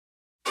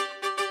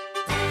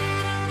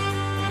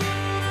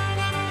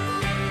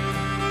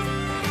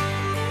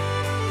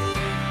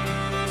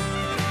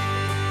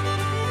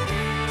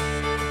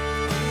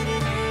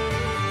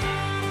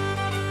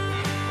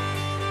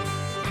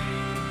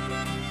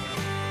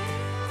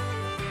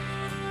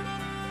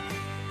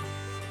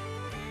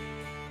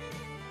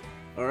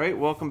All right,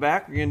 welcome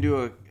back. We're going to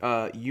do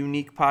a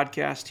unique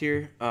podcast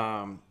here.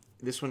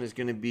 This one is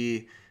going to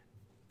be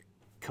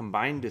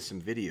combined to some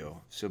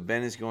video. So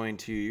Ben is you're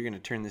going to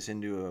turn this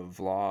into a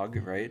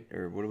vlog, right?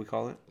 Or what do we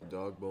call it?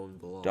 Dogbone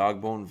vlog.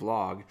 Dogbone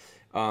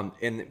vlog.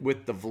 And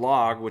with the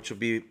vlog, which will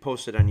be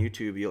posted on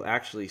YouTube, you'll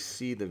actually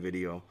see the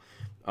video.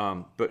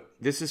 But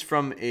this is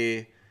from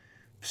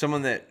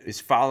someone that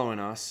is following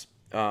us,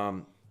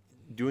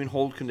 doing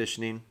hold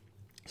conditioning.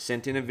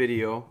 Sent in a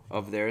video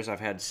of theirs. I've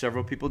had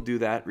several people do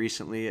that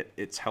recently.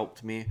 It's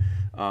helped me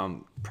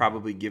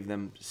probably give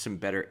them some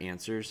better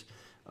answers.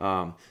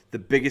 The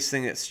biggest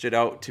thing that stood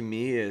out to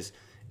me is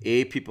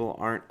people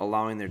aren't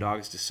allowing their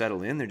dogs to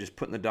settle in. They're just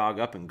putting the dog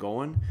up and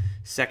going.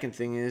 Second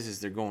thing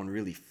is they're going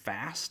really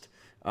fast.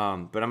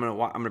 But I'm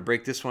gonna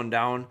break this one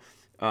down.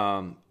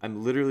 I'm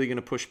literally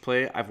gonna push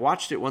play. I've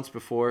watched it once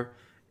before,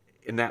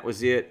 and that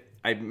was it.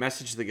 I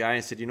messaged the guy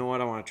and said, you know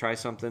what, I want to try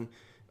something.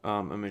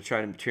 I'm going to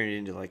try to turn it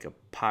into like a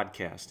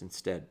podcast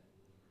instead.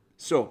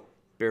 So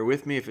bear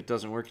with me. If it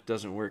doesn't work, it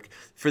doesn't work.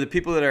 For the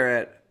people that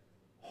are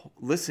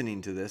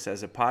listening to this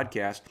as a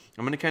podcast,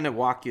 I'm going to kind of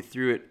walk you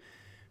through it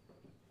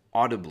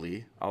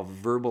audibly. I'll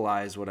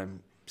verbalize what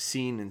I'm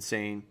seeing and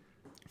saying.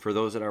 For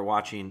those that are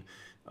watching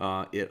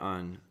it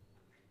on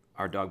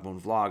our Dogbone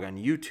vlog on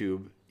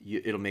YouTube,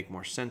 it'll make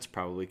more sense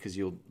probably because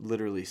you'll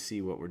literally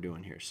see what we're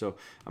doing here. So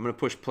I'm going to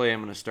push play.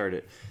 I'm going to start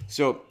it.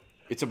 So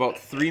it's about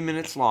 3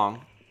 minutes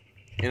long.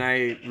 And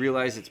I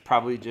realize it's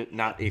probably just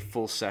not a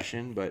full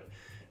session, but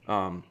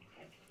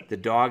the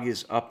dog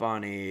is up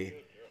on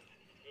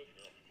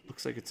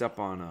looks like it's up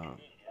on I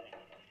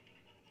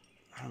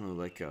don't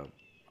know, like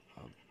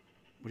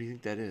what do you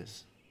think that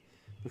is?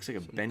 Looks like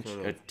a bench,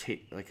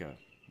 like a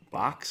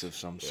box of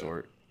some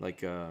sort.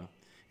 Like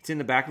it's in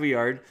the back of a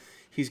yard.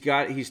 He's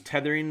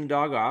tethering the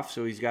dog off,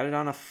 so he's got it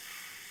on a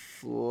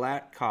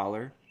flat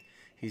collar.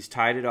 He's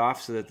tied it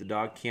off so that the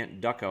dog can't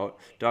duck out.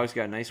 Dog's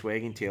got a nice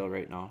wagging tail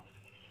right now.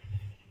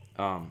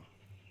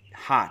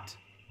 Hot.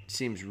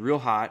 Seems real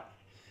hot.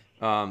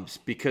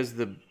 Because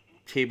the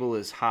table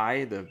is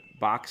high, the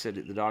box that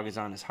the dog is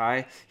on is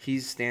high,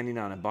 he's standing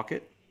on a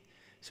bucket.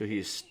 So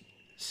he's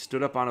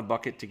stood up on a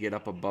bucket to get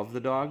up above the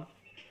dog.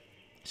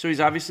 So he's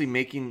obviously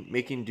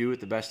making do with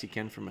the best he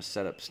can from a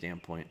setup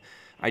standpoint.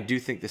 I do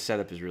think the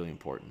setup is really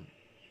important.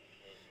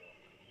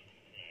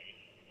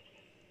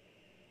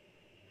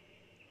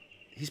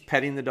 He's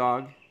petting the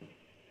dog.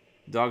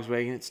 The dog's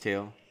wagging its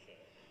tail.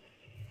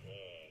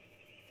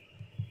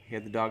 He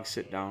had the dog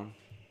sit down.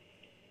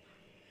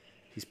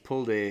 He's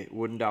pulled a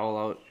wooden dowel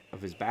out of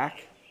his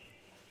back.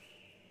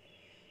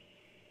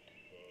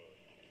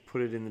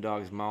 Put it in the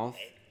dog's mouth.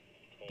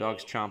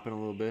 Dog's chomping a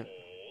little bit.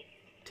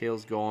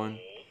 Tail's going.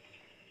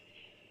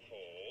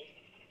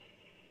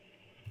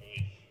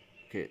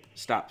 Okay,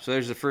 stop. So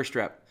there's the first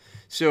rep.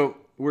 So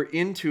we're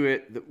into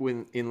it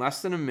in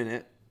less than a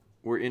minute.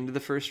 We're into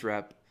the first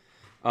rep.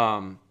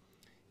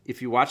 If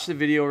you watch the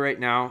video right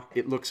now,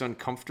 it looks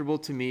uncomfortable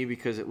to me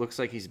because it looks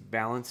like he's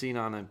balancing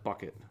on a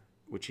bucket,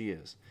 which he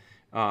is.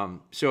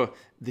 So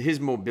his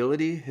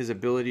mobility, his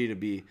ability to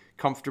be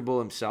comfortable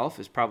himself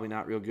is probably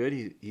not real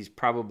good.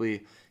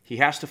 He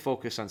has to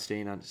focus on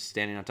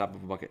standing on top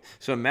of a bucket.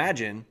 So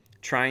imagine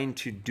trying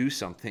to do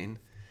something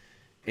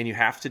and you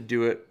have to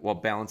do it while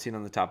balancing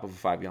on the top of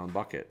a 5-gallon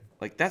bucket.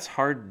 Like that's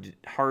hard,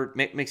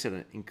 makes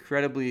it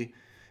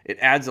it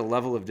adds a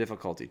level of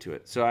difficulty to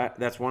it. So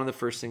that's one of the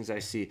first things I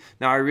see.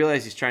 Now I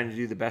realize he's trying to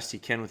do the best he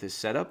can with his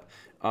setup.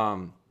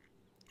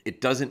 It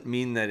doesn't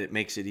mean that it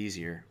makes it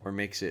easier or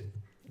makes it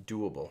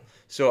doable.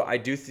 So I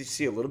do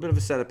see a little bit of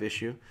a setup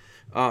issue.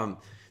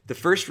 The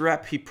first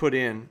rep he put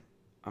in,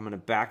 I'm going to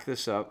back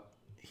this up.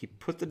 He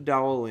put the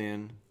dowel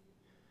in.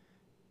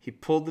 He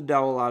pulled the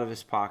dowel out of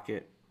his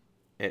pocket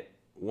at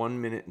 1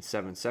 minute and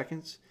 7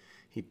 seconds.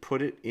 He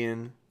put it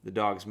in the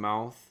dog's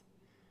mouth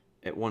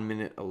at 1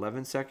 minute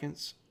 11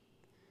 seconds.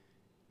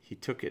 He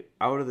took it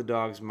out of the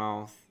dog's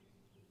mouth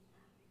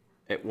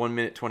at 1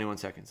 minute 21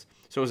 seconds.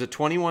 So it was a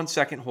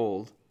 21-second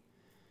hold.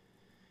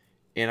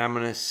 And I'm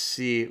going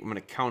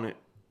to count it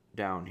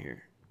down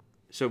here.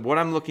 So what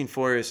I'm looking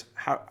for is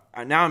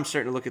now I'm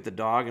starting to look at the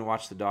dog and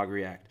watch the dog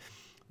react.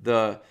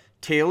 The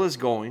tail is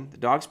going. The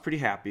dog's pretty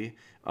happy.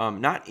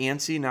 Not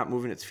antsy, not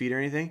moving its feet or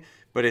anything,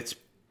 but it's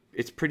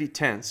pretty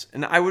tense.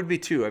 And I would be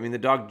too. I mean, the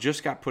dog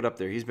just got put up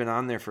there. He's been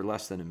on there for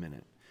less than a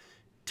minute.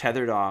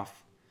 Tethered off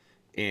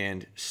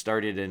and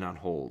started in on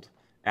hold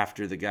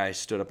after the guy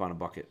stood up on a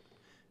bucket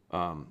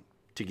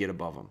to get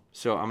above him.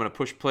 So I'm going to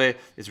push play.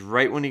 It's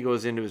right when he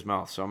goes into his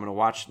mouth. So I'm going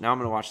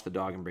to watch the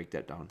dog and break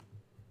that down.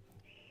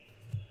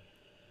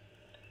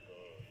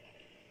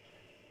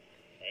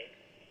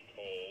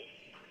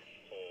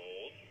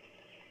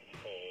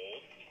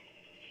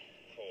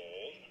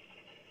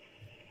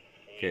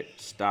 Okay,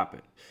 stop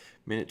it.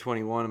 Minute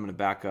 21, I'm going to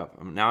back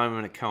up. Now I'm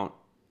going to count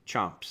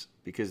chomps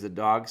because the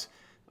dogs,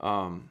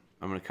 I'm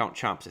going to count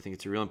chomps. I think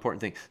it's a real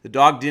important thing. The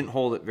dog didn't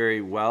hold it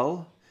very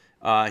well.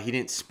 He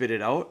didn't spit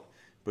it out,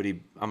 but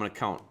I'm going to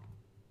count.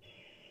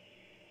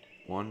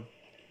 1,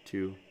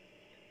 2,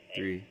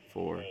 3,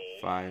 4,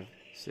 5,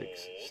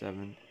 6,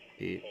 7,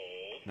 8,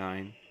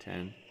 9,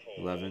 10,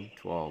 11,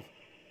 12.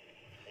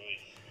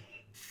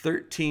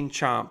 13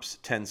 chomps,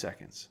 10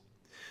 seconds.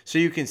 So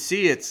you can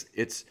see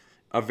it's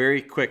a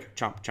very quick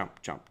chomp, chomp,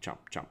 chomp, chomp,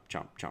 chomp,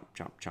 chomp, chomp,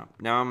 chomp, chomp.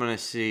 Now I'm going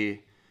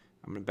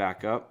to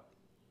back up.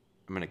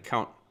 I'm going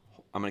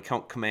to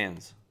count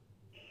commands.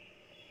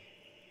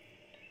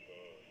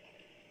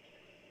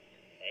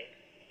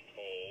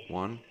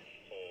 1,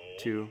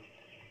 2,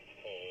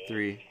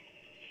 3,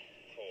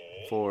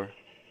 4.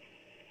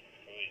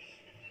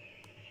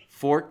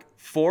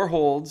 Four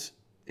holds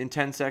in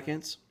 10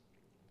 seconds.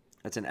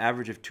 That's an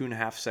average of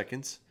 2.5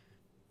 seconds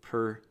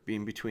per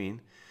being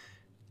between.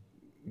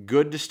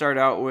 Good to start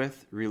out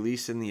with,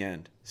 release in the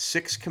end.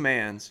 6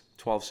 commands,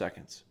 12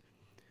 seconds.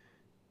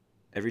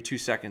 Every 2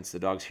 seconds, the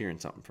dog's hearing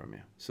something from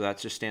you. So that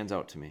just stands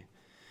out to me.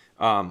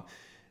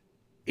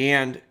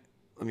 And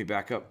let me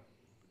back up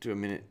to a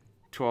minute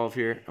 12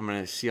 here. I'm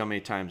going to see how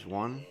many times.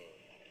 1.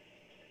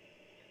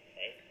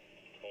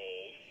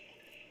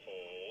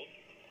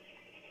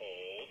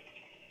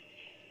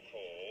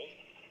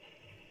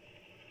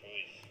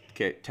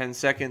 Okay, 10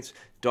 seconds.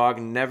 Dog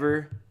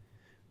never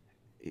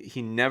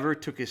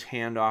took his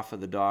hand off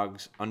of the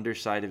dog's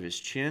underside of his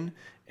chin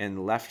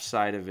and left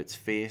side of its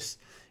face.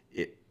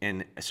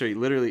 And so he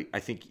literally, I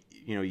think,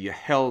 you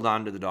held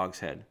onto the dog's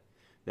head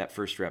that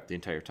first rep the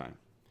entire time.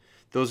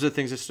 Those are the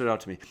things that stood out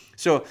to me.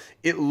 So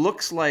it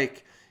looks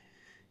like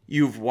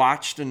you've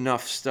watched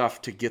enough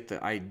stuff to get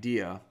the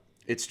idea.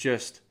 It's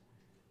just,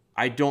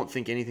 I don't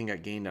think anything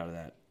got gained out of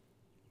that.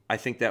 I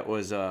think that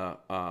was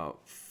a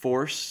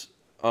force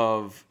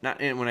of,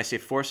 not, and when I say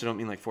force, I don't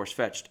mean like force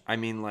fetched. I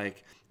mean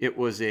like it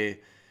was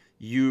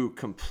you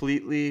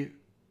completely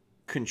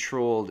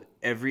controlled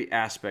every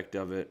aspect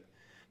of it,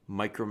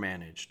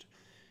 micromanaged.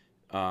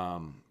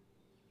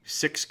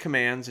 6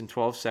 commands in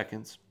 12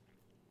 seconds,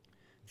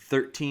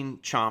 13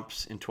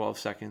 chomps in 12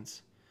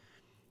 seconds.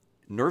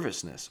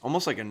 Nervousness,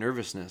 almost like a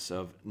nervousness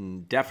of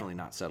definitely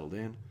not settled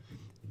in.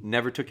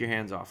 Never took your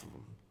hands off of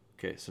them.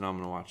 Okay, so now I'm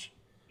going to watch.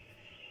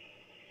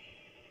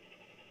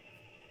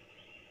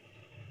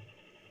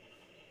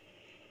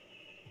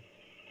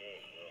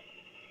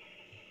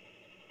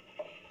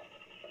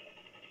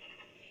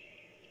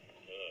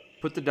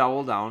 Put the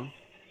dowel down.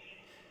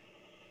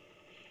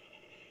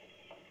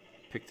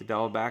 Pick the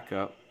dowel back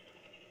up.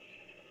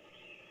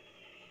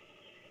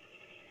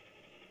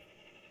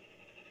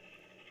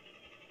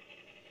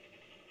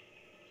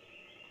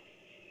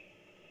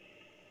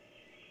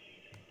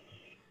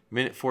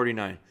 Minute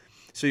 49.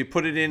 So you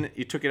put it in,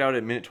 you took it out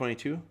at minute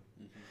 22.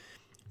 Mm-hmm.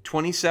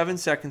 27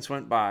 seconds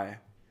went by.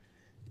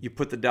 You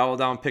put the dowel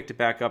down, picked it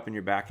back up, and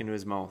you're back into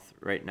his mouth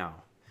right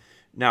now.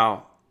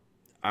 Now,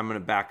 I'm going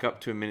to back up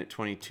to a minute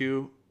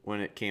 22 when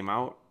it came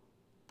out,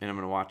 and I'm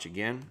going to watch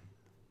again.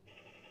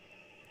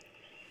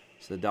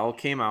 So the dowel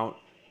came out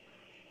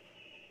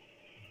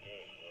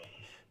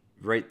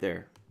right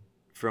there.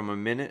 From a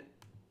minute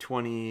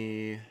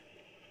 20,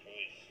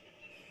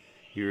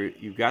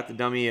 you got the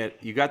dummy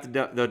at, you got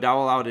the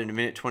dowel out in a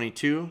minute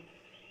 22.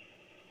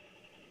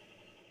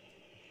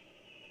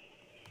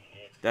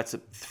 That's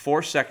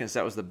 4 seconds.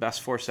 That was the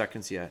best 4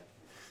 seconds yet,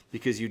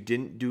 because you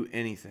didn't do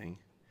anything,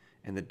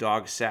 and the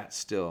dog sat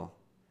still.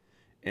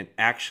 And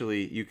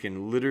actually, you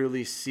can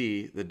literally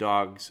see the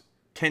dog's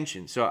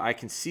tension. So I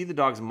can see the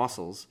dog's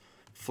muscles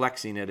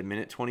flexing at a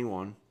minute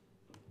 21.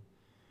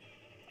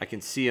 I can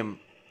see him.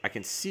 I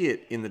can see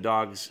it in the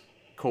dog's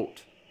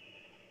coat.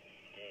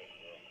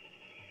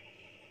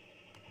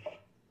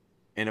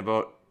 And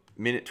about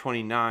minute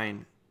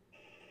 29,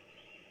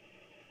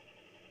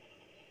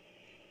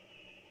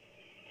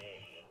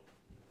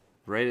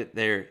 right at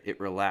there, it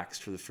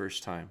relaxed for the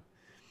first time.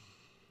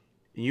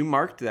 You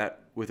marked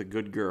that with a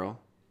good girl,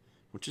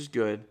 which is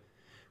good.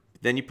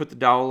 Then you put the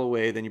dowel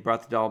away. Then you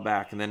brought the dowel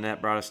back. And then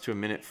that brought us to a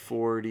minute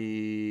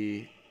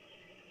 40.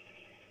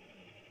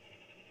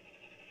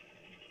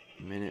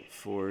 Minute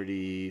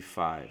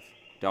 45.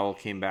 Dowel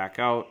came back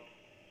out.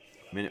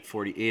 Minute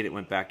 48, it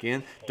went back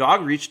in.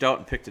 Dog reached out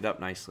and picked it up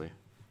nicely.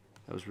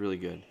 That was really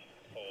good.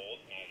 Hold,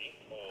 Maggie.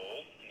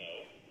 Hold.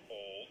 No.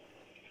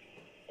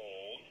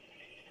 Hold.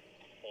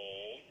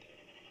 Hold.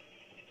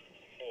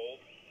 Hold.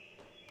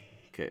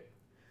 Okay.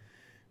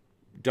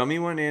 Dummy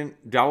went in.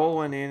 Dowel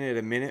went in at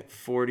a minute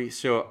 40.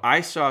 So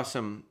I saw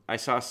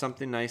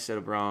something nice at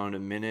around a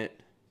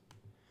minute.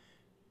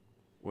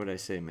 What did I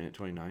say? Minute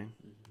 29?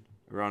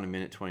 Mm-hmm. Around a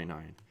minute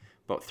 29.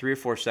 About 3 or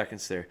 4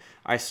 seconds there.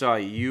 I saw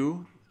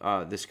you,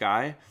 this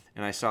guy,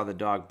 and I saw the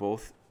dog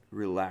both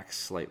relax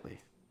slightly.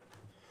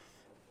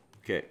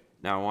 Okay.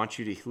 Now I want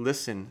you to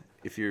listen.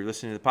 If you're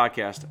listening to the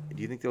podcast,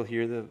 do you think they'll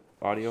hear the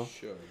audio?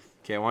 Sure.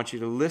 Okay. I want you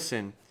to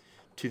listen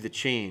to the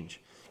change.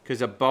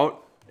 Because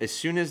about as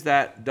soon as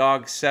that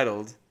dog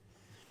settled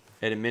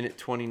at a minute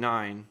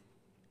 29,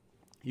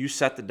 you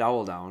set the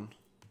dowel down.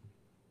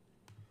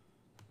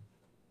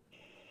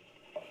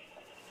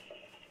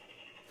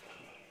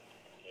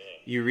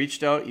 You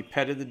reached out, you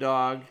petted the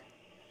dog.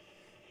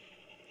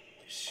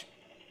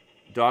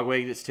 Dog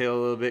wagged its tail a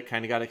little bit,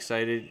 kind of got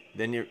excited.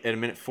 Then at a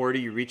minute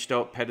 40, you reached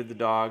out, petted the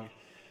dog.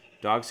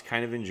 Dog's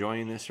kind of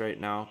enjoying this right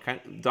now.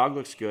 Dog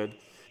looks good.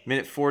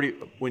 Minute 40,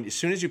 as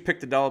soon as you pick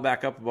the dowel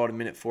back up about a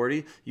minute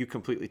 40, you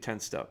completely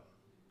tensed up.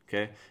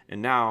 Okay?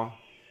 And now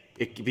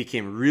it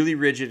became really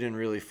rigid and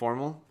really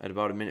formal at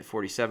about a minute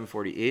 47,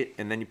 48,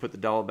 and then you put the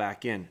dowel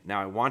back in.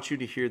 Now I want you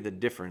to hear the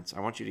difference. I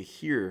want you to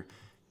hear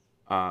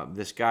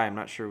this guy. I'm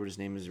not sure what his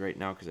name is right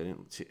now because I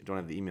don't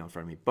have the email in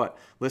front of me. But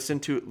listen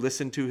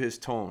to his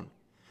tone,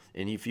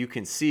 and if you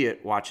can see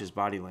it, watch his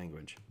body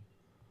language.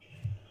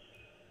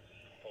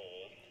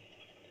 Hold,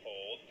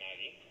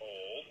 Maggie,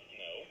 hold,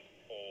 no,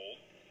 hold,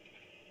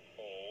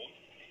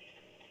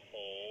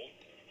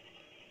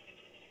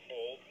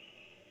 hold.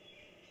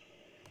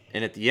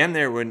 And at the end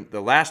there, when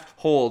the last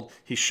hold,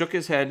 he shook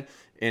his head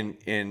and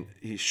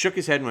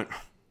went.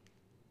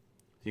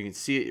 You can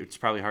see it. It's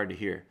probably hard to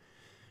hear.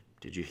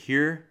 Did you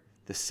hear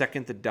the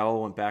second the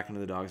dowel went back into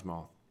the dog's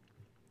mouth?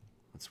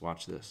 Let's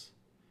watch this.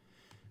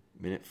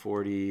 Minute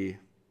 40.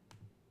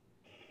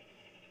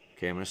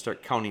 Okay, I'm going to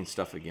start counting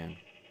stuff again.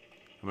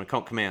 I'm going to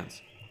count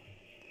commands.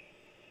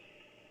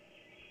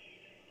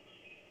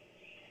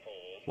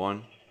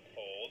 1,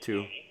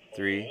 2,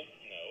 3,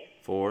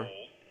 4,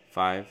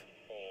 5,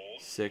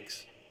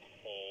 6,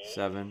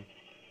 7,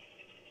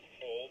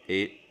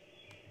 8.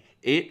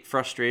 8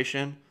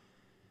 frustration.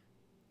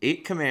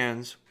 8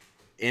 commands.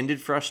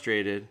 Ended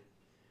frustrated.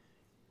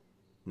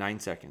 9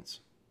 seconds.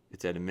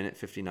 It's at a minute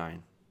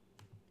 59.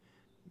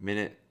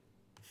 Minute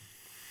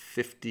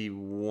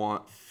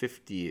 51,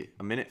 50.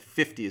 A minute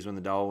 50 is when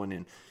the dowel went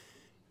in.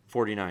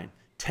 49.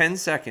 10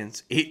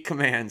 seconds. 8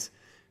 commands.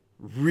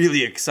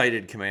 Really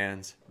excited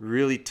commands.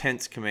 Really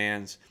tense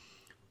commands.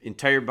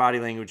 Entire body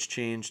language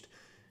changed.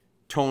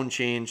 Tone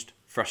changed.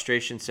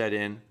 Frustration set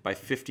in. By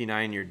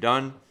 59, you're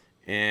done.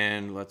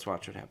 And let's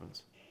watch what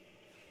happens.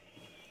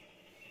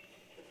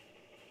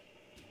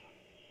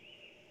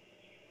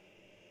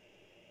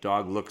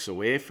 Dog looks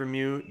away from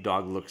you.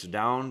 Dog looks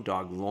down.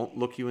 Dog won't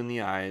look you in the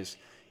eyes.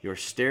 You're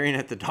staring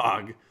at the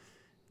dog.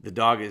 The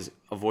dog is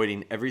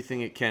avoiding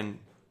everything it can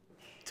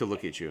to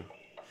look at you.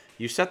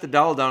 You set the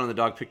dowel down and the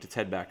dog picked its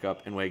head back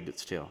up and wagged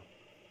its tail.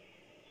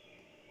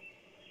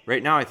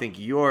 Right now, I think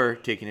you're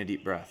taking a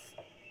deep breath.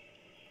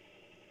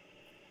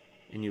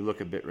 And you look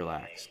a bit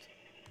relaxed.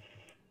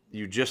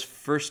 You just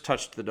first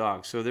touched the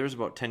dog, so there's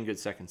about 10 good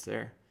seconds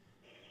there.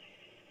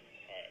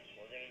 All right,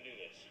 we're going to do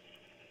this.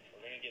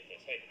 We're going to get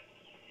this. Hey,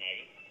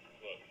 Maggie,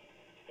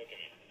 look at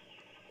me.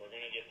 We're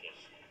going to get this.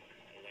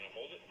 We're going to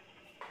hold it.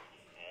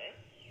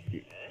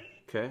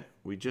 All right.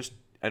 Okay,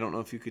 I don't know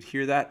if you could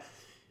hear that.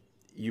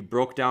 You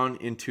broke down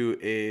into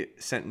a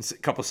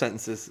couple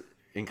sentences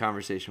in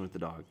conversation with the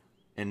dog.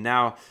 And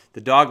now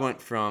the dog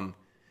went from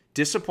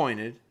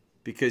disappointed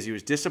because he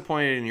was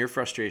disappointed in your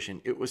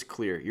frustration. It was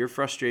clear. Your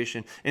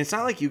frustration. And it's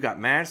not like you got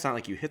mad. It's not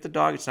like you hit the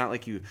dog. It's not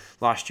like you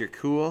lost your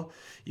cool.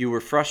 You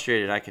were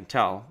frustrated, I can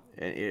tell.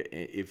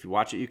 If you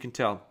watch it, you can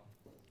tell.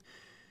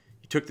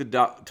 You took the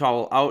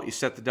towel out. You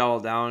set the dowel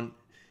down.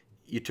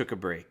 You took a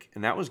break.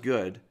 And that was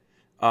good.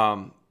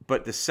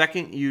 But the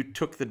second you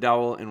took the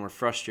dowel and were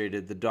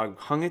frustrated, the dog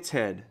hung its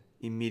head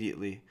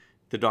immediately.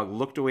 The dog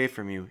looked away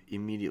from you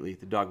immediately.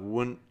 The dog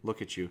wouldn't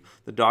look at you.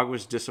 The dog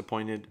was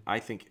disappointed, I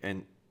think,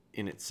 and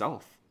in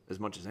itself as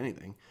much as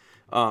anything.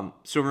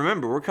 So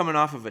remember, we're coming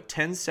off of a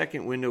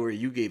 10-second window where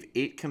you gave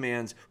 8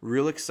 commands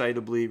real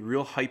excitably,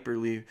 real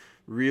hyperly,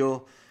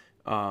 real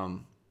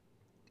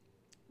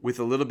with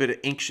a little bit of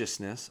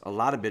anxiousness, a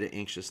lot of bit of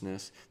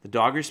anxiousness. The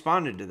dog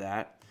responded to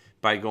that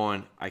by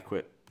going, I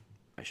quit.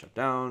 I shut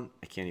down.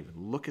 I can't even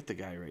look at the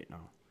guy right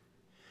now.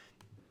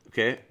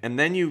 Okay? And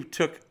then you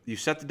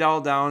set the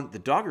dowel down. The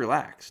dog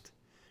relaxed.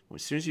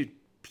 As soon as you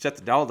set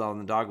the dowel down,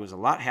 the dog was a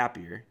lot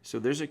happier.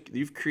 So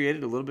you've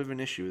created a little bit of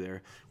an issue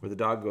there where the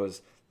dog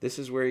goes, this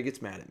is where he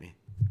gets mad at me.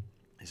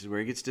 This is where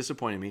he gets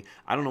disappointed in me.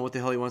 I don't know what the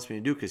hell he wants me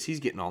to do because he's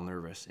getting all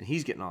nervous and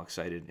he's getting all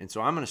excited. And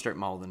so I'm going to start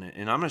mouthing it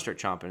and I'm going to start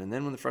chomping. And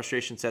then when the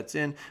frustration sets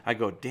in, I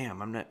go,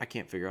 damn, I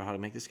can't figure out how to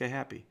make this guy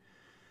happy.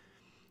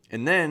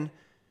 And then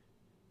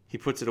he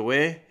puts it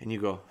away and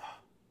you go, oh,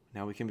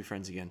 now we can be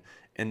friends again.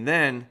 And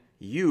then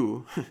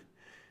you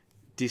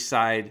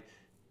decide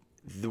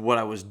what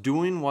I was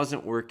doing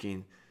wasn't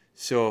working.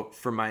 So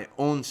for my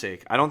own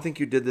sake, I don't think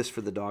you did this for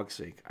the dog's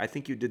sake. I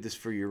think you did this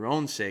for your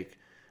own sake.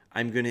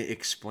 I'm going to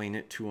explain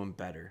it to him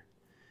better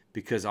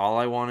because all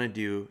I want to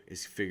do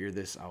is figure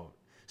this out.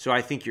 So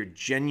I think you're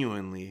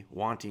genuinely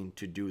wanting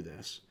to do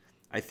this.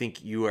 I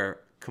think you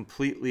are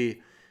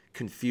completely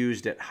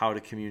confused at how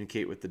to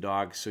communicate with the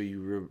dog. So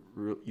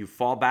you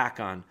fall back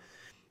on,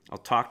 I'll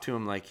talk to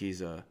him like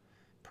he's a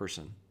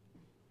person.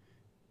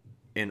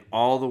 And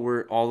all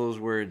those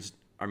words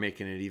are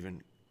making it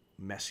even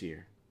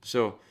messier.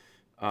 So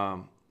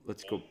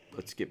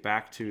let's get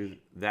back to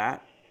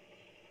that.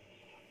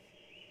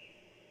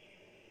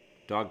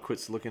 Dog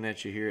quits looking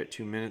at you here at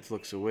 2 minutes,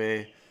 looks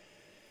away.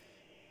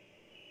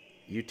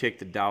 You take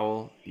the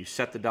dowel, you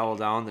set the dowel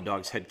down, the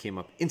dog's head came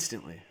up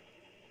instantly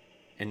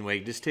and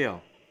wagged his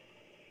tail.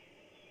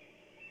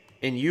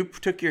 And you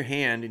took your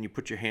hand and you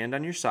put your hand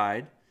on your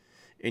side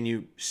and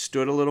you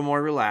stood a little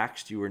more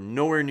relaxed. You were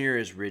nowhere near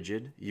as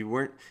rigid.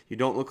 You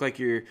don't look like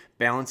you're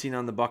balancing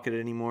on the bucket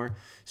anymore.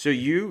 So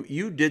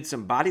you did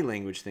some body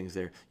language things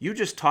there. You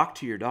just talked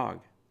to your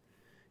dog.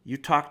 You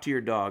talked to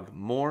your dog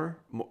more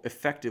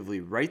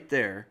effectively right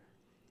there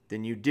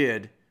than you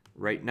did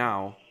right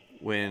now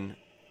when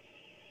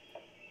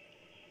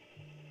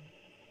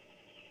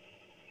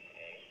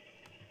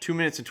 2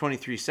 minutes and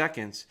 23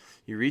 seconds,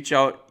 you reach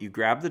out, you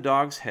grab the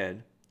dog's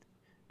head,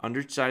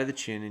 underside of the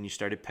chin, and you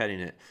started petting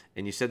it.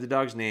 And you said the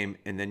dog's name,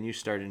 and then you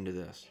started into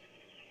this.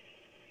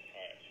 All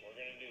right, we're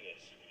going to do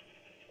this.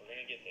 We're going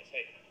to get this.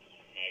 Hey,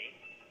 Maggie,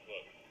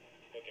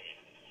 look at me.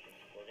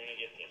 We're going to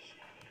get this.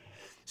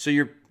 So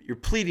you're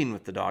pleading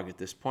with the dog at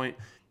this point.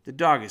 The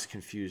dog is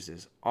confused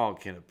as all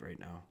get up right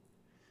now.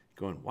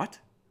 Going, what?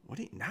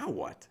 Now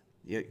what?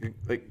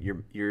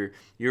 You're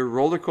a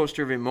roller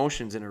coaster of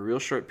emotions in a real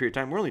short period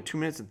of time. We're only 2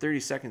 minutes and 30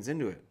 seconds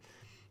into it.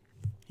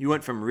 You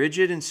went from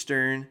rigid and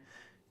stern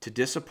to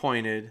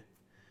disappointed,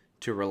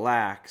 to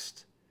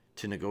relaxed,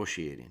 to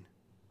negotiating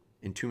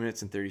in 2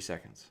 minutes and 30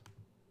 seconds.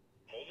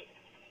 Hold it.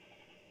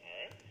 All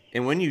right.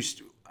 And when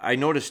I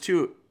noticed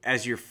too,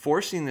 as you're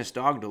forcing this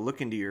dog to look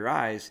into your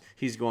eyes,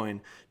 he's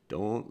going,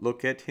 don't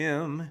look at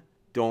him.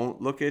 Don't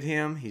look at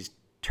him. He's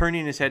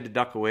turning his head to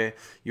duck away.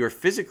 You're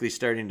physically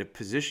starting to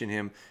position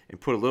him and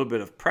put a little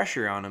bit of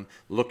pressure on him.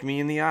 Look me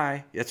in the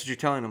eye. That's what you're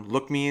telling him.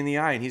 Look me in the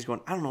eye. And he's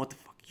going, I don't know what the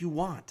fuck you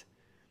want.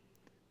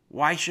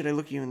 Why should I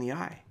look you in the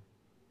eye?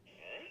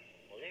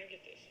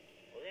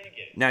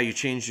 Now you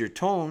changed your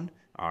tone.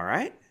 All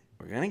right,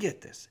 we're going to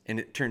get this. And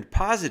it turned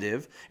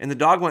positive. And the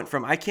dog went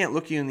from, I can't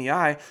look you in the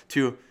eye,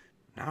 to,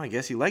 now I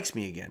guess he likes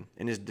me again.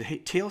 And his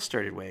tail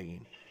started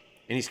wagging.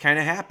 And he's kind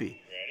of happy.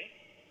 Ready?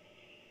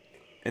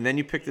 And then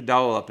you pick the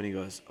dowel up and he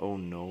goes, oh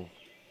no. Ready?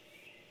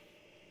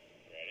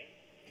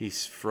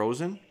 He's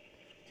frozen.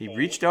 He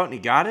reached out and he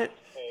got it.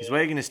 He's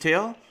wagging his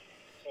tail.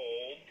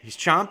 He's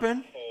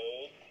chomping.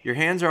 Your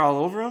hands are all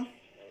over him.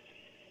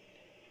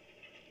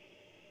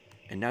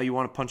 And now you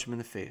want to punch him in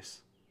the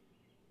face.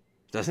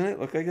 Doesn't it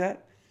look like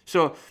that?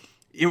 So,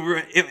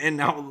 and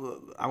now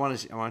I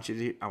want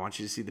you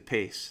to see the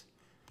pace.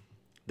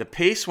 The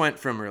pace went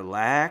from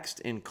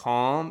relaxed and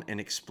calm and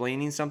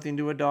explaining something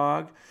to a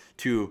dog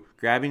to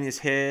grabbing his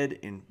head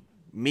and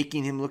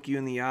making him look you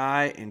in the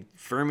eye and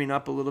firming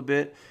up a little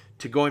bit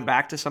to going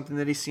back to something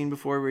that he's seen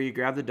before where you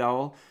grab the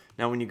dowel.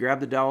 Now, when you grab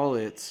the dowel,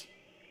 it's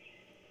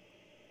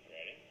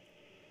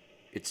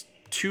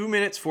 2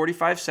 minutes,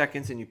 45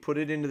 seconds, and you put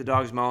it into the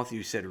dog's mouth.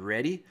 You said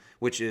ready,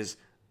 which is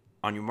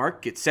on your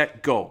mark, get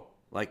set, go.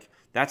 Like,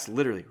 that's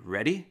literally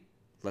ready,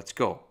 let's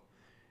go.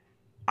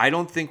 I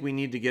don't think we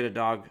need to get a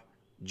dog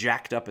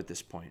jacked up at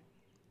this point.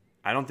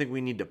 I don't think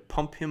we need to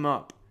pump him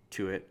up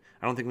to it.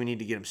 I don't think we need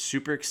to get him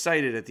super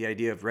excited at the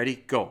idea of ready,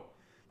 go.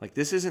 Like,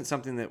 this isn't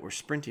something that we're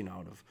sprinting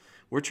out of.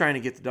 We're trying to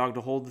get the dog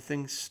to hold the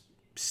thing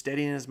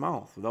steady in his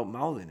mouth without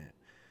mouthing it.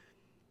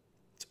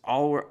 It's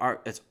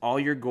all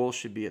your goal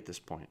should be at this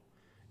point.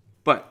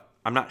 But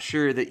I'm not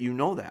sure that you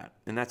know that,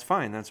 and that's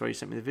fine. That's why you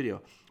sent me the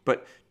video.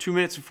 But 2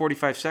 minutes and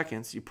 45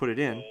 seconds, you put it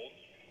in.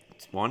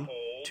 It's 1,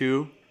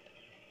 2,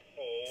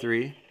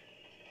 3,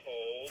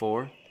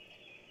 4.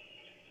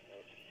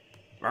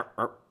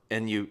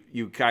 And you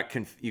got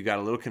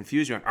a little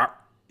confused.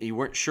 You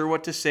weren't sure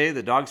what to say.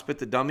 The dog spit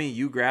the dummy.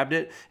 You grabbed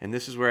it, and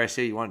this is where I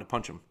say you wanted to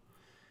punch him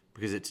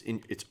because it's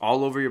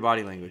all over your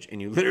body language.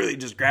 And you literally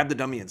just grabbed the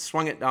dummy and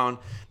swung it down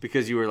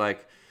because you were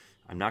like,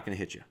 I'm not going to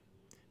hit you.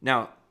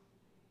 Now,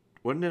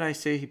 what did I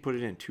say he put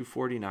it in?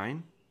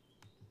 249?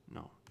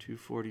 No,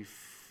 240,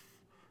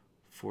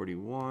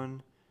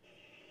 41.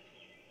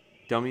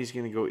 Dummy's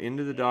going to go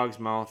into the dog's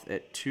mouth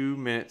at 2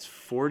 minutes,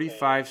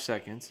 45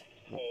 seconds.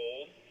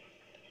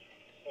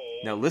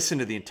 Now listen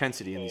to the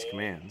intensity in these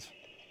commands.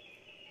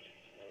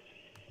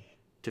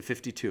 To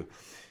 52.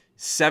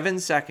 7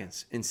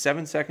 seconds. In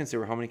 7 seconds,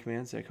 there were how many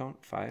commands did I count?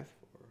 5?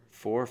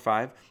 4 or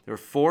 5? There were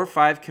 4 or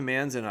 5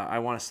 commands and I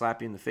want to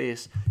slap you in the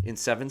face in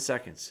 7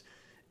 seconds.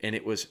 And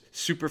it was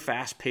super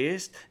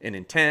fast-paced and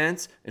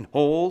intense and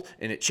hold,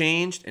 and it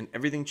changed, and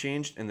everything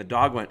changed, and the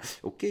dog went,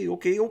 okay.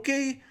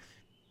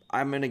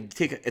 I'm going to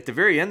take it. At the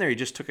very end there, he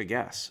just took a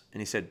guess,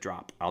 and he said,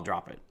 drop. I'll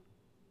drop it.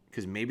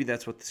 Because maybe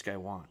that's what this guy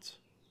wants.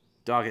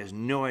 Dog has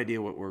no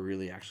idea what we're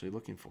really actually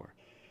looking for.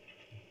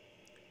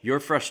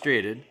 You're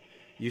frustrated.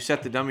 You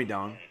set the dummy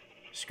down,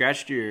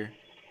 scratched your ear,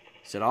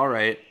 said, all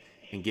right,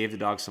 and gave the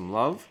dog some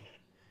love.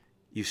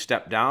 You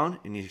stepped down,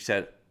 and you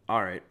said,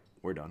 all right,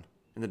 we're done.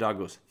 And the dog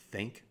goes,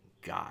 thank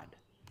God.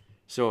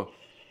 So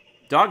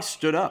dog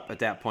stood up at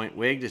that point,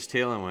 wagged his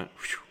tail, and went,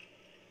 whew,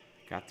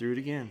 got through it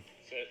again.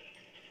 Sit.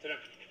 Sit down.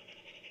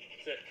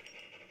 Sit.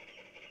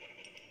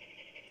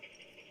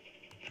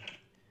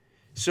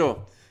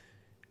 So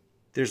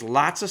there's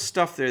lots of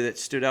stuff there that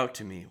stood out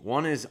to me.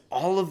 One is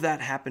all of that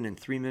happened in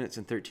 3 minutes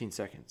and 13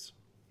 seconds.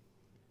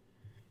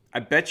 I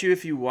bet you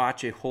if you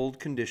watch a hold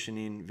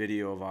conditioning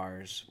video of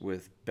ours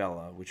with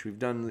Bella, which we've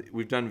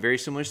done very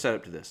similar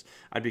setup to this.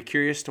 I'd be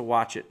curious to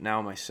watch it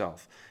now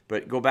myself.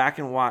 But go back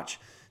and watch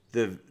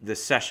the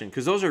session,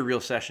 because those are real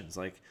sessions.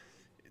 Like,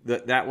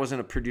 that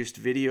wasn't a produced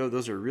video.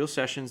 Those are real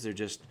sessions. They're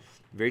just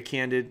very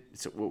candid.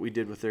 It's what we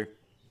did with her.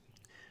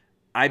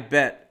 I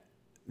bet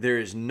there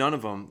is none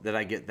of them that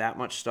I get that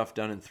much stuff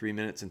done in 3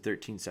 minutes and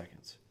 13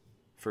 seconds,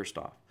 first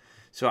off.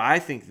 So I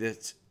think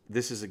that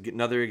this is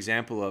another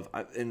example of,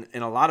 and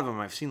a lot of them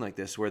I've seen like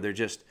this, where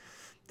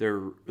they're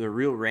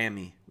real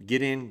rammy.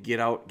 Get in, get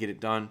out, get it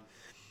done.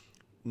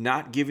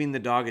 Not giving the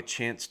dog a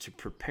chance to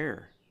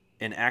prepare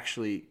and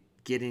actually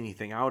get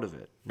anything out of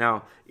it.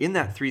 Now, in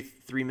that 3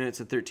 minutes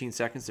and 13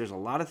 seconds, there's a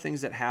lot of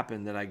things that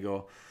happen that I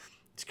go,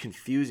 it's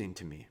confusing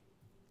to me.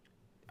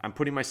 I'm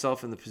putting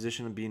myself in the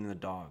position of being the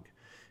dog.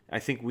 I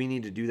think we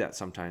need to do that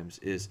sometimes,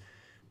 is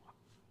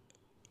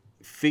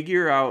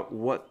figure out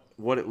what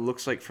it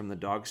looks like from the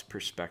dog's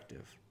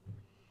perspective.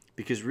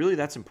 Because really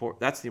that's important.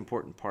 That's the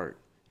important part.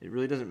 It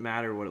really doesn't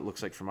matter what it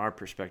looks like from our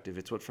perspective.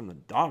 It's what from the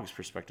dog's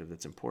perspective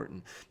that's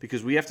important,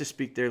 because we have to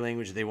speak their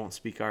language. They won't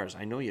speak ours.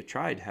 I know you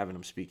tried having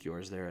them speak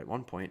yours there at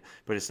one point,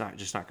 but it's not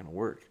going to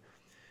work.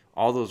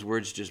 All those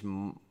words just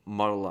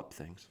muddle up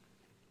things.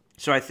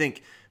 So I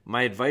think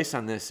my advice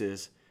on this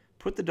is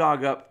put the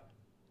dog up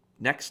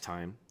next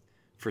time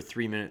for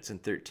 3 minutes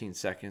and 13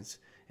 seconds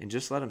and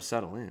just let him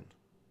settle in.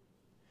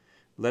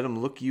 Let him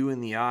look you in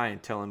the eye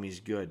and tell him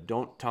he's good.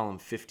 Don't tell him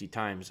 50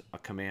 times a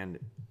command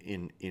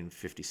in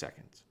 50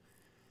 seconds.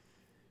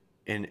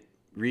 And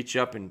reach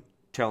up and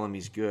tell him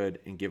he's good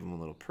and give him a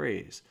little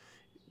praise.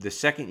 The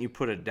second you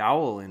put a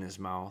dowel in his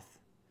mouth,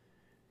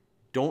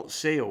 don't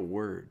say a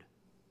word.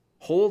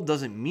 Hold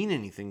doesn't mean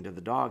anything to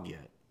the dog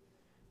yet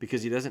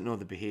because he doesn't know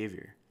the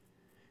behavior.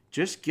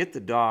 Just get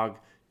the dog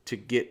to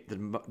get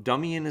the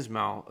dummy in his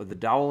mouth, or the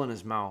dowel in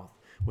his mouth,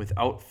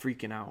 without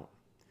freaking out.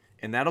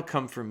 And that'll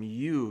come from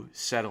you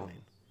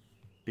settling.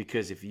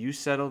 Because if you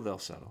settle, they'll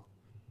settle.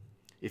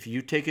 If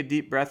you take a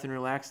deep breath and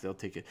relax, they'll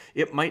take it.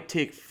 It might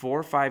take 4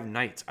 or 5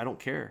 nights, I don't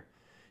care,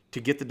 to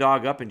get the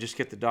dog up and just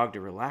get the dog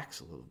to relax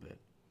a little bit.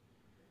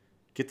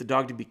 Get the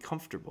dog to be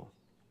comfortable.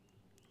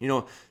 You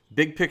know,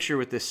 big picture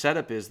with this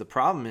setup is, the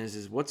problem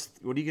is what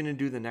are you going to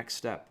do the next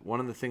step? One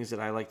of the things that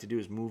I like to do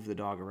is move the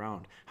dog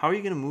around. How are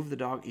you going to move the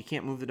dog? You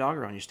can't move the dog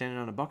around. You're standing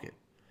on a bucket.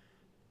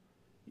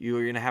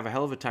 You're going to have a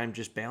hell of a time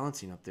just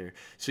balancing up there.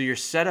 So your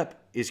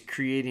setup is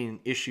creating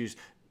issues.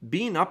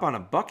 Being up on a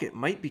bucket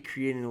might be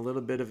creating a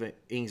little bit of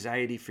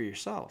anxiety for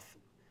yourself.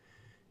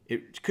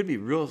 It could be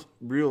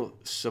real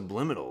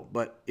subliminal,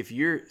 but if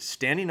you're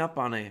standing up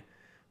on a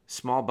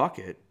small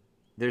bucket,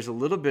 there's a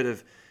little bit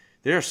of,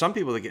 there are some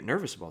people that get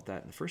nervous about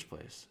that in the first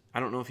place. I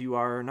don't know if you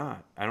are or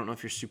not. I don't know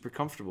if you're super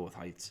comfortable with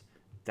heights.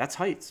 That's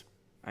heights.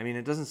 I mean,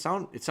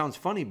 it sounds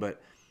funny,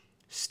 but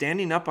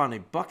standing up on a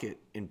bucket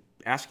and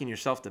asking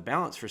yourself to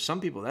balance, for some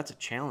people, that's a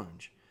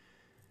challenge.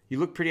 You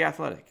look pretty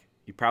athletic.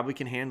 You probably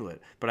can handle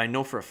it. But I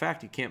know for a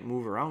fact you can't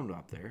move around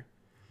up there.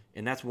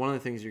 And that's one of the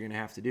things you're going to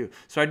have to do.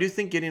 So I do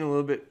think getting a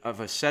little bit of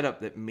a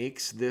setup that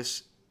makes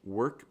this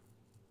work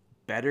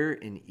better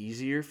and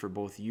easier for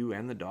both you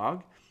and the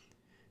dog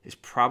is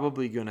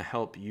probably going to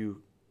help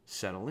you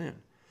settle in.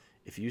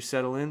 If you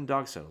settle in,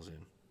 dog settles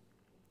in.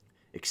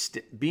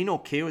 Being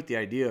okay with the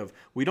idea of,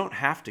 we don't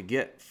have to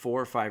get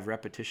 4 or 5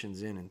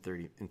 repetitions in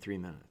 3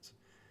 minutes.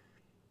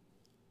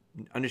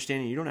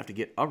 Understanding you don't have to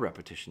get a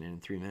repetition in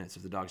 3 minutes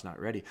if the dog's not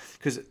ready.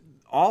 Because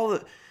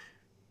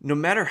no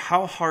matter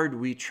how hard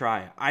we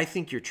try, I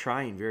think you're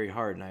trying very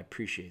hard, and I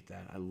appreciate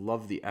that. I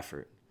love the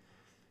effort.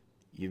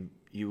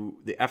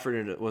 The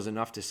effort was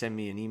enough to send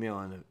me an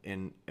email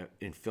and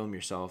film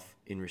yourself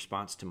in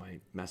response to my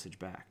message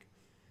back.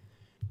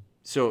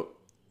 So,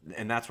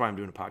 and that's why I'm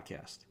doing a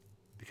podcast,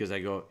 because I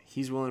go,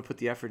 he's willing to put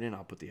the effort in,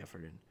 I'll put the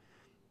effort in.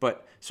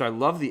 But so I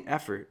love the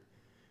effort,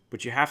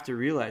 but you have to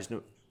realize,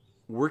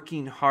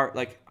 working hard,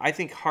 like, I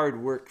think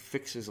hard work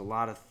fixes a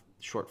lot of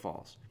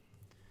shortfalls.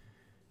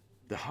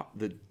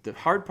 The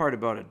hard part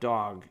about a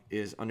dog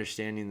is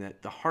understanding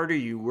that the harder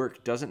you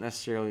work doesn't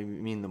necessarily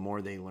mean the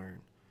more they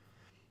learn,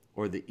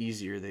 or the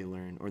easier they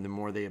learn, or the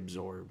more they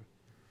absorb.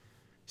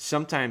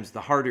 Sometimes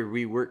the harder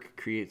we work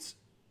creates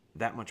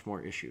that much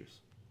more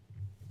issues.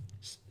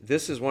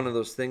 This is one of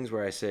those things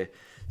where I say,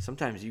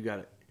 sometimes you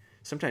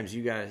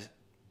gotta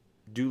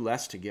do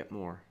less to get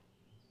more.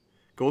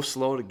 Go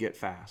slow to get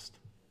fast.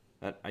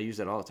 I use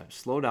that all the time.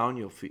 Slow down,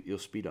 you'll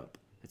speed up.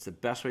 It's the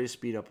best way to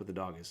speed up with the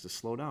dog, is to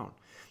slow down.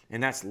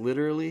 And that's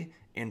literally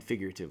and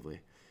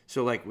figuratively.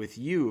 So like with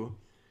you,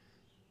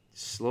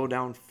 slow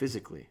down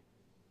physically.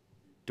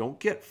 Don't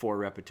get 4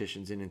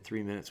 repetitions in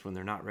 3 minutes when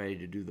they're not ready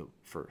to do the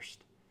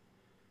first.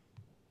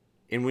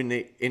 And when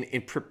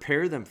and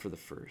prepare them for the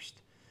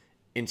first.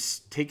 And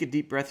take a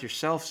deep breath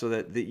yourself, so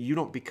that you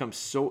don't become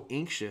so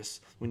anxious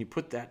when you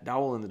put that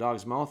dowel in the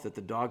dog's mouth that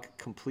the dog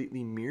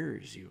completely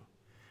mirrors you.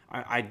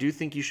 I do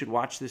think you should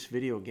watch this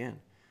video again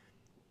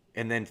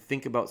and then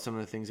think about some of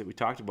the things that we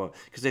talked about,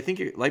 because I think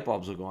your light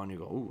bulbs will go on. You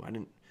go,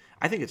 ooh,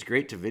 I think it's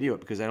great to video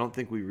it, because I don't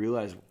think we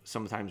realize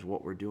sometimes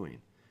what we're doing.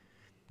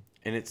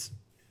 And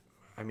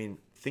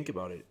think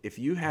about it. If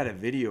you had a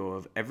video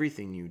of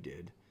everything you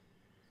did,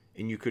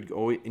 and you could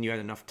go, and you had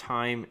enough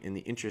time and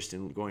the interest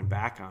in going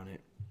back on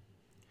it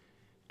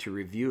to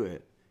review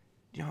it,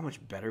 do you know how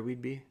much better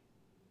we'd be?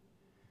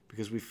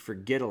 because we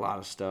forget a lot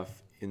of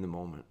stuff in the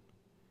moment.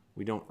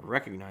 We don't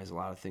recognize a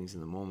lot of things in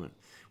the moment.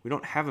 We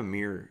don't have a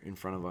mirror in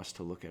front of us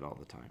to look at all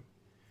the time.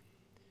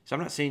 So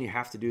I'm not saying you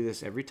have to do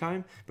this every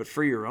time, but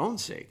for your own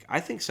sake, I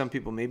think some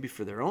people, maybe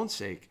for their own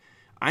sake,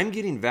 I'm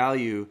getting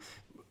value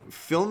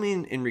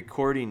filming and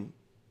recording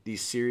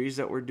these series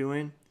that we're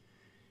doing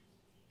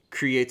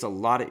creates a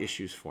lot of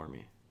issues for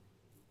me.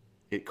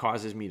 It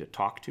causes me to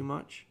talk too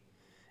much.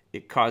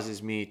 It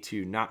causes me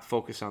to not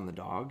focus on the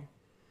dog.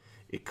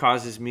 It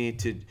causes me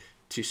to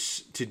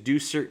do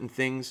certain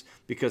things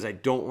because I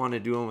don't want to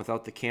do them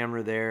without the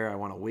camera there. I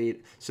want to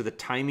wait. So the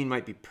timing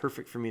might be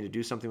perfect for me to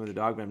do something with the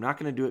dog, but I'm not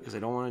going to do it because I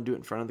don't want to do it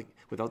in front of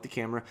without the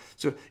camera.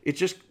 So it's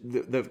just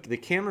the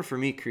camera for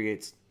me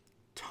creates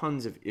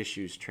tons of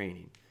issues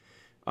training.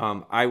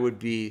 I would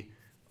be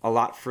a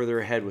lot further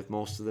ahead with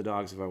most of the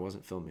dogs if I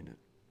wasn't filming it,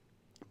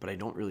 but I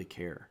don't really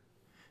care.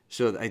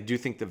 So I do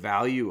think the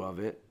value of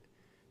it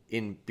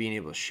in being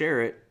able to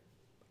share it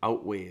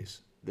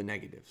outweighs the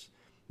negatives.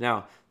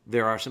 Now,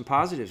 there are some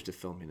positives to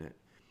filming it.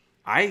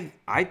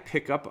 I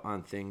pick up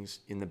on things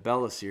in the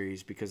Bella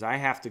series because I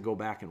have to go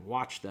back and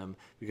watch them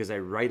because I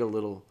write a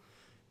little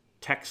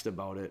text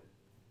about it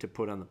to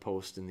put on the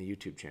post in the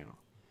YouTube channel.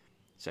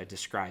 So I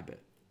describe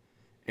it.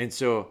 And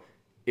so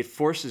it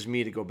forces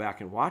me to go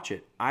back and watch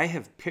it. I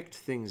have picked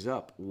things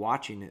up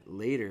watching it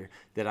later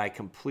that I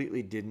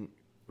completely didn't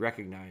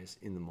recognize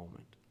in the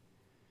moment.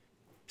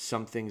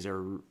 Some things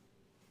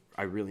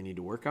I really need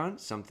to work on.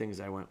 Some things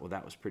I went, well,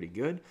 that was pretty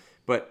good.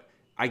 But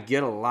I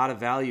get a lot of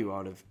value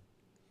out of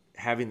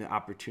having the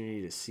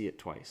opportunity to see it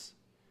twice.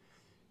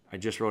 I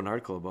just wrote an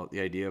article about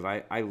the idea of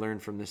I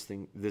learned from this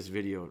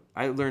video.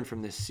 I learned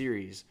from this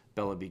series,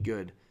 Bella Be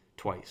Good,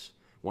 twice.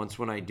 Once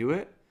when I do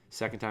it,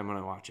 second time when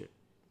I watch it.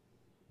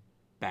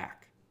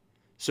 Back.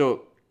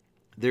 So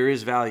there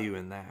is value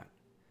in that.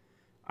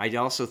 I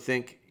also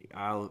think,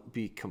 I'll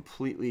be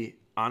completely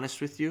honest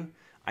with you,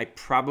 I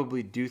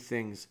probably do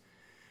things,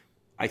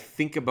 I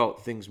think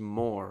about things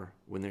more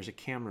when there's a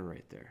camera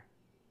right there.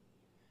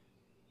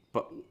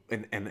 But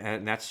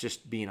and that's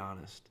just being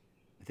honest.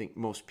 I think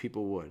most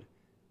people would.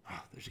 Oh,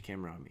 there's a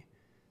camera on me.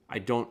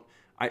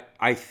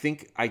 I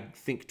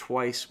think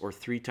twice or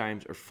three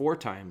times or four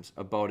times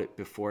about it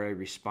before I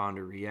respond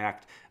or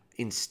react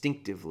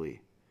instinctively.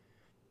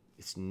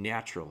 It's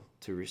natural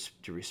to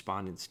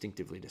respond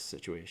instinctively to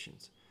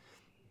situations.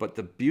 But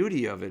the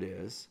beauty of it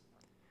is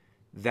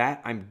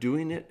that I'm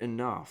doing it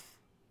enough,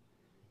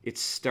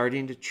 it's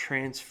starting to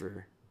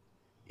transfer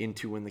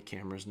into when the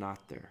camera's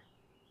not there.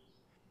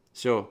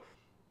 So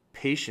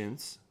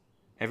patience,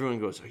 everyone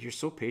goes, oh, you're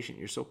so patient,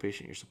 you're so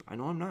patient, I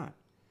know I'm not.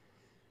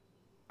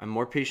 I'm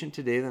more patient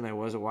today than I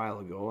was a while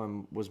ago.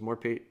 I'm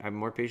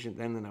more patient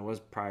then than I was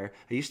prior.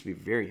 I used to be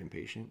very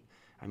impatient.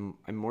 I'm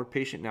more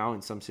patient now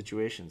in some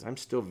situations. I'm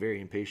still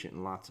very impatient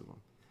in lots of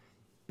them.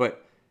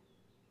 But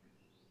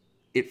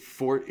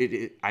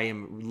I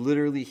am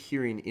literally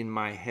hearing in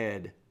my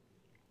head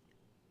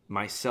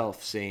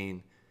myself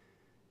saying,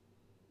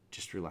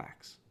 just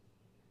relax.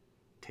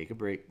 Take a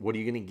break. What are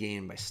you going to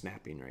gain by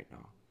snapping right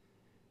now?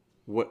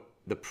 What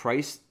the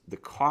price, the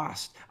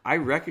cost. I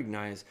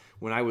recognize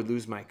when I would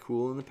lose my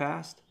cool in the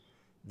past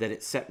that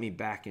it set me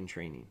back in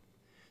training.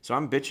 So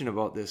I'm bitching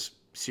about this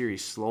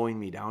series slowing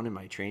me down in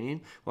my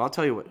training. Well, I'll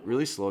tell you what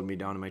really slowed me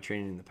down in my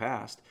training in the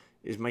past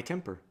is my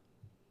temper.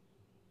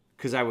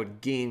 Because I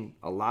would gain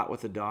a lot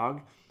with a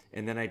dog,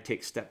 and then I'd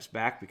take steps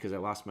back because I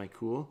lost my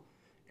cool,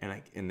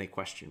 and they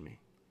question me.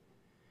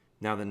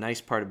 Now, the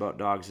nice part about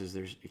dogs is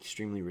they're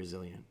extremely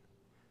resilient.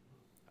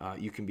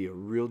 You can be a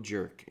real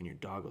jerk, and your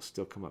dog will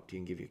still come up to you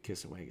and give you a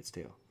kiss and wag its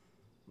tail.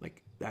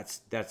 Like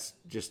that's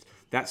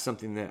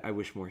something that I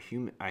wish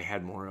I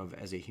had more of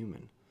as a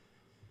human.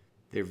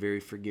 They're very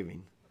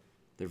forgiving.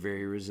 They're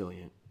very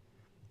resilient.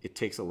 It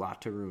takes a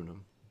lot to ruin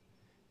them.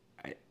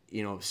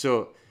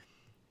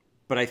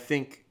 But I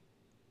think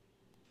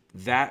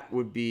that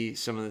would be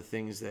some of the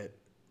things that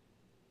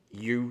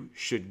you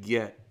should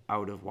get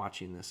out of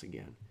watching this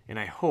again. And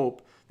I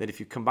hope that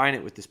if you combine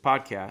it with this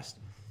podcast,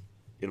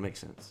 it'll make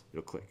sense.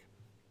 It'll click.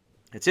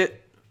 That's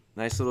it.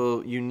 Nice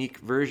little unique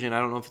version. I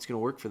don't know if it's going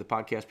to work for the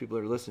podcast people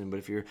that are listening, but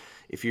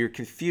if you're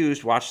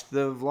confused, watch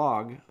the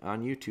vlog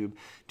on YouTube.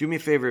 Do me a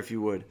favor if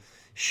you would.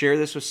 Share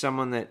this with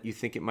someone that you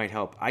think it might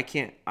help.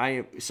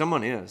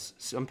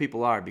 Some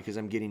people are, because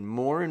I'm getting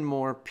more and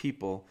more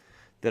people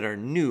that are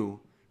new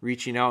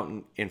reaching out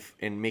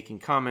and making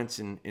comments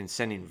and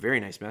sending very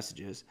nice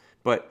messages,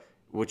 but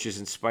which is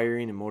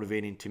inspiring and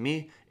motivating to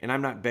me. And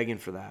I'm not begging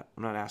for that.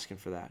 I'm not asking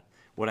for that.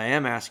 What I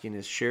am asking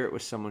is share it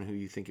with someone who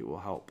you think it will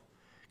help.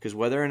 Because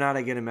whether or not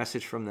I get a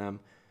message from them,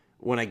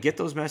 when I get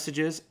those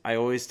messages, I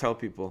always tell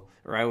people,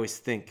 or I always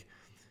think,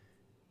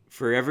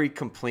 for every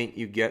complaint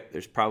you get,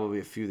 there's probably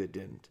a few that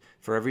didn't.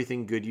 For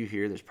everything good you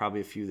hear, there's probably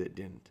a few that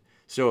didn't.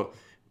 So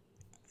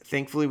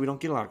thankfully, we don't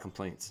get a lot of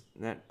complaints.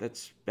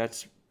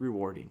 That's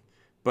rewarding.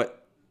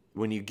 But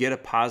when you get a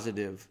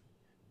positive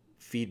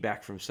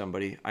feedback from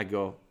somebody, I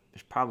go,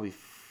 there's probably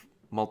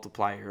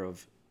multiplier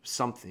of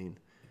something,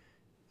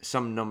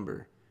 some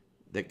number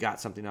that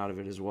got something out of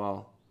it as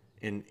well.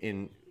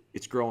 And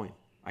It's growing.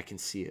 I can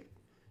see it.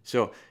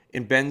 So,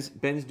 and Ben's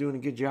doing a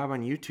good job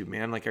on YouTube,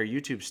 man. Like our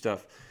YouTube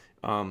stuff,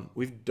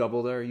 we've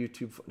doubled our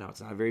YouTube. Now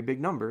it's not a very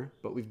big number,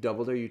 but we've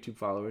doubled our YouTube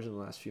followers in the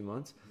last few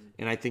months.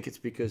 And I think it's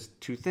because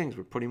two things: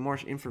 we're putting more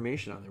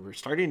information on there. We're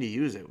starting to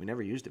use it. We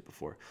never used it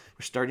before.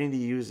 We're starting to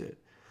use it.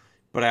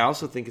 But I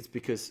also think it's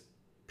because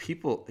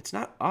people. It's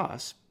not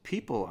us.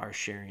 People are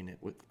sharing it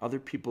with other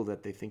people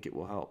that they think it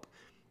will help,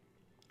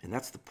 and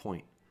that's the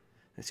point.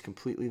 That's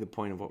completely the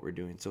point of what we're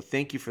doing. So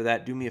thank you for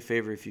that. Do me a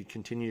favor if you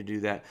continue to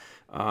do that.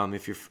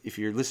 If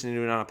you're listening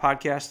to it on a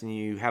podcast and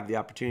you have the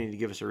opportunity to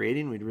give us a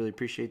rating, we'd really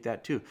appreciate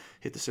that too.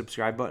 Hit the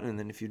subscribe button, and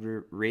then if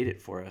you'd rate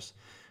it for us.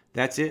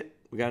 That's it.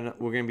 We're going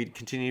to be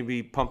continue to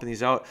be pumping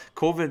these out.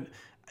 COVID,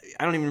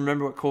 I don't even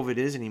remember what COVID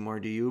is anymore.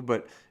 Do you?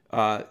 But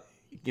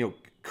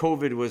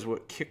COVID was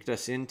what kicked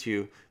us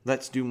into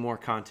let's do more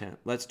content.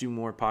 Let's do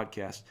more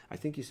podcasts. I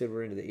think you said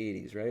we're into the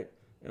 80s, right?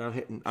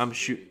 And I'm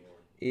shooting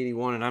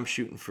 81, and I'm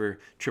shooting for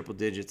triple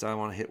digits. I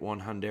want to hit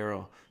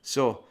 100.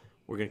 So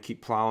we're going to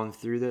keep plowing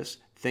through this.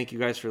 Thank you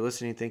guys for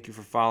listening. Thank you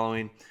for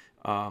following.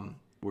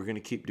 We're going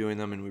to keep doing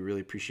them, and we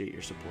really appreciate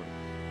your support.